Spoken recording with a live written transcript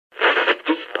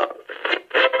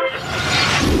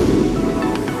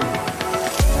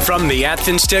From the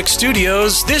Athens Tech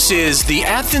Studios, this is the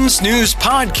Athens News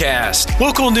Podcast.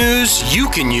 Local news you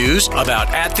can use about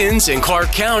Athens and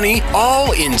Clark County,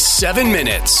 all in 7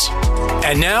 minutes.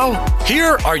 And now,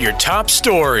 here are your top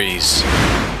stories.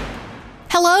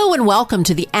 Hello and welcome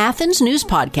to the Athens News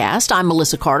Podcast. I'm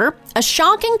Melissa Carter. A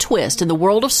shocking twist in the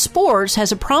world of sports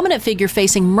has a prominent figure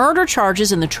facing murder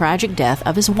charges in the tragic death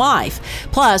of his wife.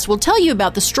 Plus, we'll tell you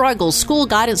about the struggles school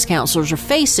guidance counselors are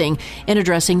facing in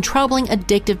addressing troubling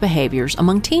addictive behaviors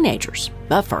among teenagers.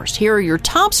 But first, here are your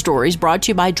top stories brought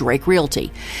to you by Drake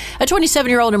Realty. A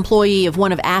 27-year-old employee of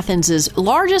one of Athens'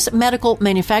 largest medical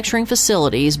manufacturing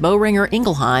facilities, Boehringer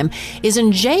Ingelheim, is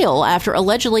in jail after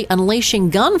allegedly unleashing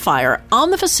gunfire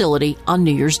on the facility on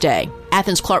New Year's Day.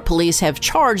 Athens Clark Police have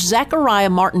charged Zachariah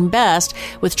Martin Best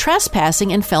with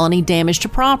trespassing and felony damage to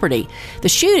property. The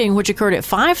shooting, which occurred at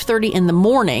 5:30 in the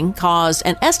morning, caused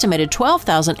an estimated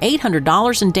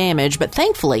 $12,800 in damage, but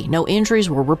thankfully no injuries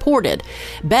were reported.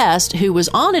 Best, who was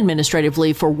on administrative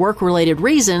leave for work-related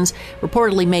reasons,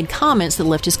 reportedly made comments that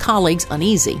left his colleagues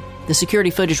uneasy. The security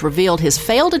footage revealed his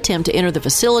failed attempt to enter the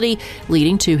facility,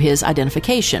 leading to his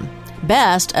identification.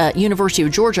 Best, a University of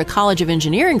Georgia College of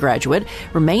Engineering graduate,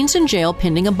 remains in jail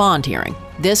pending a bond hearing.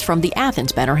 This from the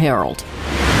Athens Banner-Herald.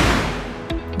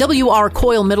 W.R.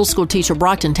 Coyle Middle School teacher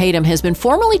Brockton Tatum has been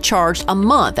formally charged a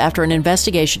month after an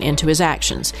investigation into his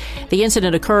actions. The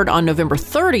incident occurred on November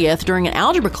 30th during an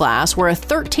algebra class where a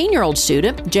 13-year-old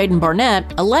student, Jaden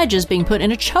Barnett, alleges being put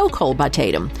in a chokehold by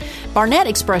Tatum. Barnett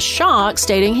expressed shock,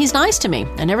 stating, "He's nice to me.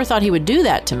 I never thought he would do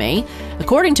that to me."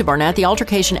 According to Barnett, the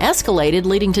altercation escalated,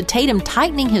 leading to Tatum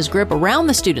tightening his grip around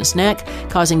the student's neck,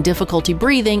 causing difficulty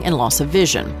breathing and loss of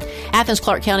vision. Athens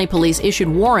Clark County Police issued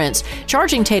warrants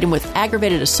charging Tatum with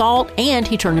aggravated assault, and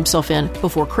he turned himself in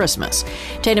before Christmas.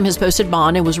 Tatum has posted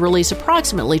bond and was released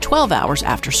approximately 12 hours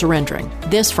after surrendering.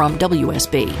 This from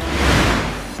WSB.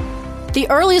 The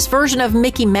earliest version of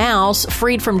Mickey Mouse,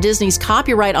 freed from Disney's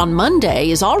copyright on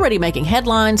Monday, is already making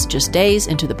headlines just days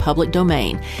into the public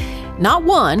domain. Not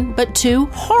one, but two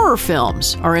horror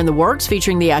films are in the works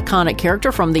featuring the iconic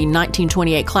character from the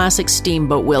 1928 classic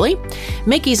Steamboat Willie.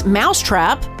 Mickey's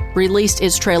Mousetrap released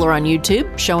its trailer on YouTube,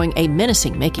 showing a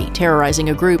menacing Mickey terrorizing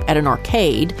a group at an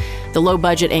arcade. The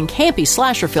low-budget and campy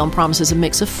slasher film promises a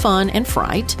mix of fun and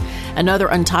fright. Another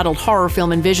untitled horror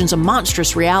film envisions a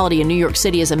monstrous reality in New York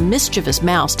City as a mischievous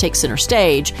mouse takes center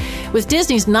stage. With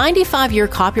Disney's 95-year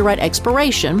copyright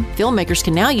expiration, filmmakers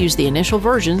can now use the initial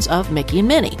versions of Mickey and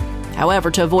Minnie.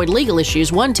 However, to avoid legal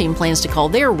issues, one team plans to call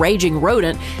their raging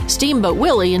rodent Steamboat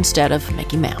Willie instead of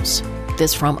Mickey Mouse.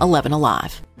 This from 11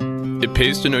 Alive. It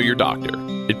pays to know your doctor.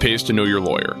 It pays to know your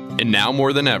lawyer. And now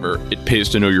more than ever, it pays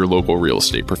to know your local real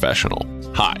estate professional.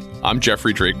 Hi, I'm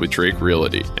Jeffrey Drake with Drake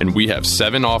Realty, and we have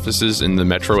 7 offices in the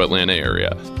metro Atlanta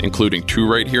area, including 2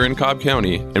 right here in Cobb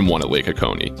County and 1 at Lake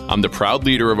Oconee. I'm the proud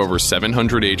leader of over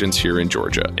 700 agents here in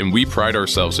Georgia, and we pride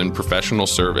ourselves in professional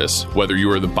service, whether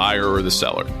you are the buyer or the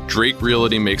seller. Drake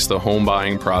Realty makes the home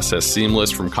buying process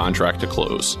seamless from contract to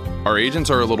close. Our agents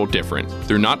are a little different.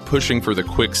 They're not pushing for the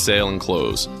quick sale and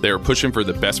close. They are pushing for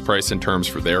the best price and terms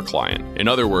for their client. In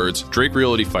other words, Drake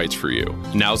Realty fights for you.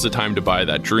 Now's the time to buy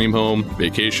that dream home,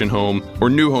 vacation home,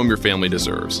 or new home your family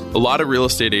deserves. A lot of real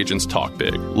estate agents talk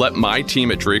big. Let my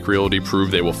team at Drake Realty prove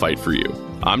they will fight for you.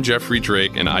 I'm Jeffrey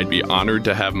Drake, and I'd be honored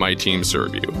to have my team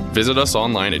serve you. Visit us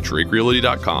online at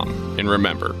drakerealty.com. And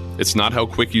remember, it's not how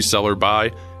quick you sell or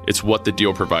buy, it's what the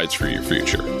deal provides for your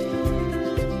future.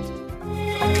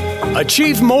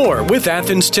 Achieve more with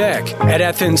Athens Tech. At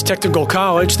Athens Technical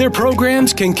College, their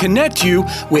programs can connect you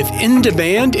with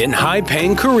in-demand and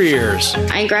high-paying careers.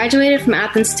 I graduated from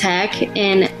Athens Tech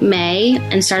in May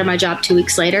and started my job 2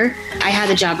 weeks later. I had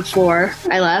the job before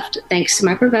I left, thanks to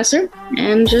my professor,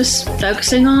 and just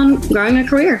focusing on growing a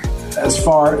career. As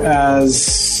far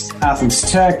as Athens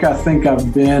Tech, I think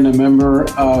I've been a member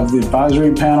of the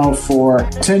advisory panel for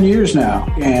 10 years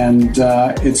now, and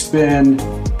it's been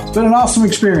an awesome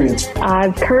experience.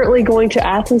 I'm currently going to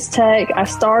Athens Tech. I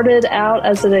started out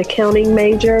as an accounting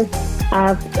major.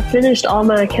 I've finished all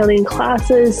my accounting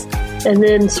classes and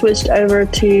then switched over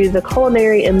to the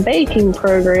culinary and baking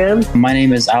program. My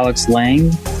name is Alex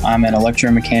Lang. I'm an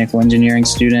electromechanical engineering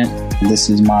student. This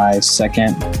is my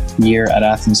second year at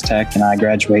Athens Tech, and I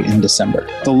graduate in December.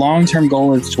 The long-term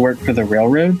goal is to work for the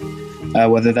railroad,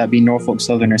 whether that be Norfolk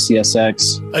Southern or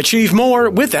CSX. Achieve more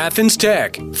with Athens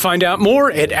Tech. Find out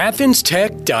more at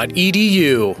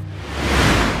athenstech.edu.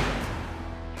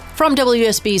 From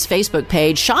WSB's Facebook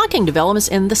page, shocking developments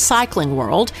in the cycling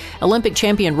world. Olympic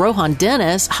champion Rohan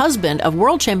Dennis, husband of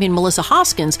world champion Melissa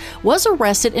Hoskins, was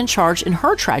arrested and charged in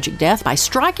her tragic death by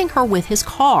striking her with his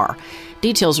car.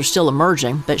 Details are still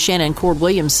emerging, but Shannon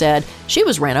Cord-Williams said she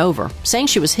was ran over. Saying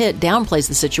she was hit downplays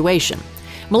the situation.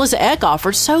 Melissa Eck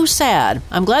offered, "So sad.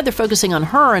 I'm glad they're focusing on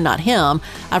her and not him.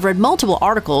 I've read multiple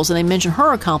articles and they mention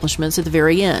her accomplishments at the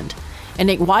very end." And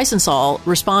Nick Weissensall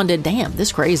responded, "Damn,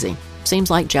 this crazy.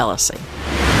 Seems like jealousy."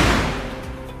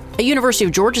 A University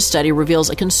of Georgia study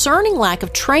reveals a concerning lack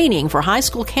of training for high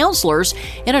school counselors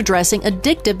in addressing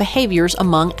addictive behaviors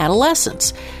among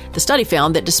adolescents. The study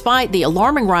found that despite the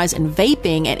alarming rise in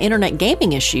vaping and internet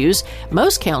gaming issues,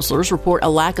 most counselors report a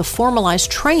lack of formalized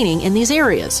training in these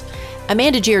areas.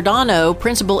 Amanda Giordano,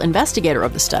 principal investigator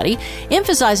of the study,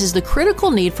 emphasizes the critical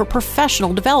need for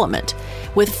professional development.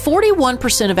 With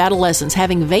 41% of adolescents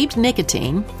having vaped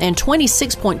nicotine and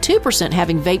 26.2%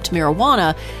 having vaped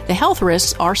marijuana, the health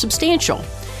risks are substantial.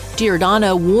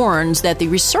 Giordano warns that the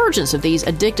resurgence of these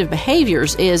addictive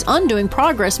behaviors is undoing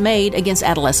progress made against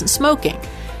adolescent smoking.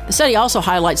 The study also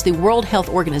highlights the World Health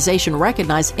Organization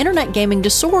recognized internet gaming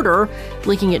disorder,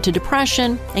 linking it to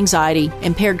depression, anxiety,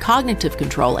 impaired cognitive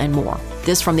control, and more.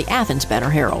 This from the Athens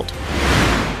Banner-Herald.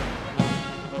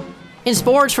 In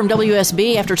sports from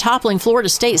WSB, after toppling Florida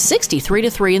State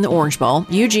 63-3 in the Orange Bowl,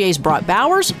 UGA's Brock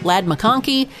Bowers, Ladd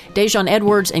McConkey, Dejon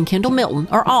Edwards, and Kendall Milton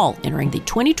are all entering the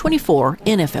 2024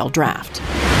 NFL Draft.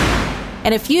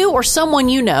 And if you or someone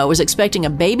you know is expecting a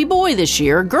baby boy this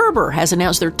year, Gerber has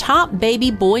announced their top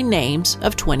baby boy names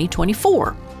of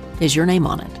 2024. Is your name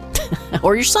on it?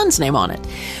 Or your son's name on it?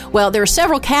 Well, there are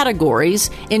several categories.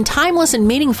 In timeless and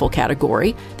meaningful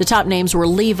category, the top names were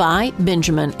Levi,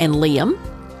 Benjamin, and Liam.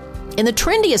 In the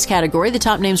trendiest category, the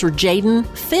top names were Jaden,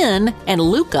 Finn, and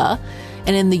Luca.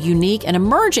 And in the unique and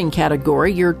emerging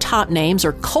category, your top names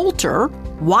are Coulter,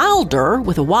 Wilder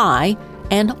with a Y,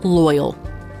 and Loyal.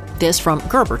 This from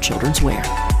Gerber Children's Wear.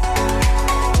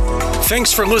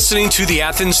 Thanks for listening to the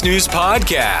Athens News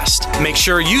Podcast. Make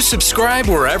sure you subscribe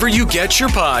wherever you get your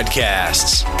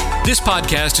podcasts. This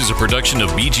podcast is a production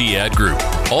of BG Ad Group.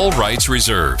 All rights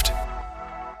reserved.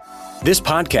 This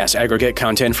podcast aggregate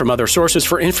content from other sources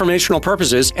for informational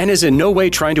purposes and is in no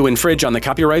way trying to infringe on the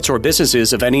copyrights or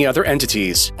businesses of any other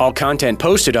entities. All content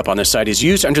posted up on the site is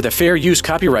used under the Fair Use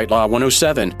Copyright Law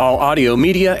 107. All audio,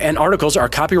 media, and articles are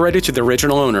copyrighted to the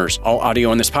original owners. All audio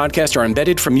on this podcast are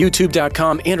embedded from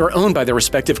YouTube.com and are owned by their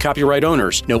respective copyright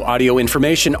owners. No audio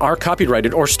information are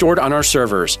copyrighted or stored on our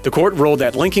servers. The court ruled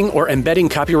that linking or embedding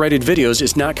copyrighted videos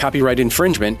is not copyright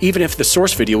infringement, even if the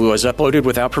source video was uploaded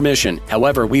without permission.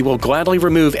 However, we will gladly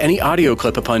remove any audio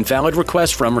clip upon valid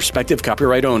request from respective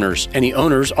copyright owners. Any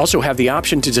owners also have the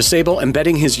option to disable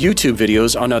embedding his YouTube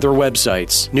videos on other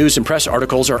websites. News and press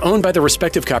articles are owned by the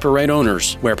respective copyright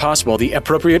owners. Where possible, the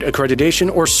appropriate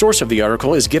accreditation or source of the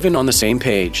article is given on the same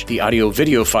page. The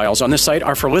audio-video files on this site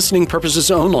are for listening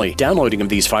purposes only. Downloading of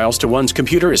these files to one's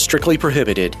computer is strictly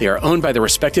prohibited. They are owned by the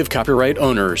respective copyright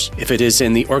owners. If it is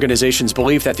in the organization's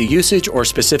belief that the usage or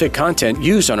specific content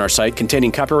used on our site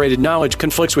containing copyrighted knowledge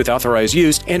conflicts with authorized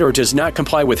use and or does not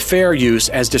comply with fair use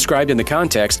as described in the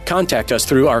context, contact us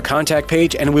through our contact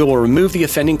page and we will remove the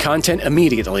offending content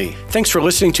immediately. Thanks for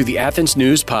listening to the Athens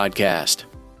News Podcast.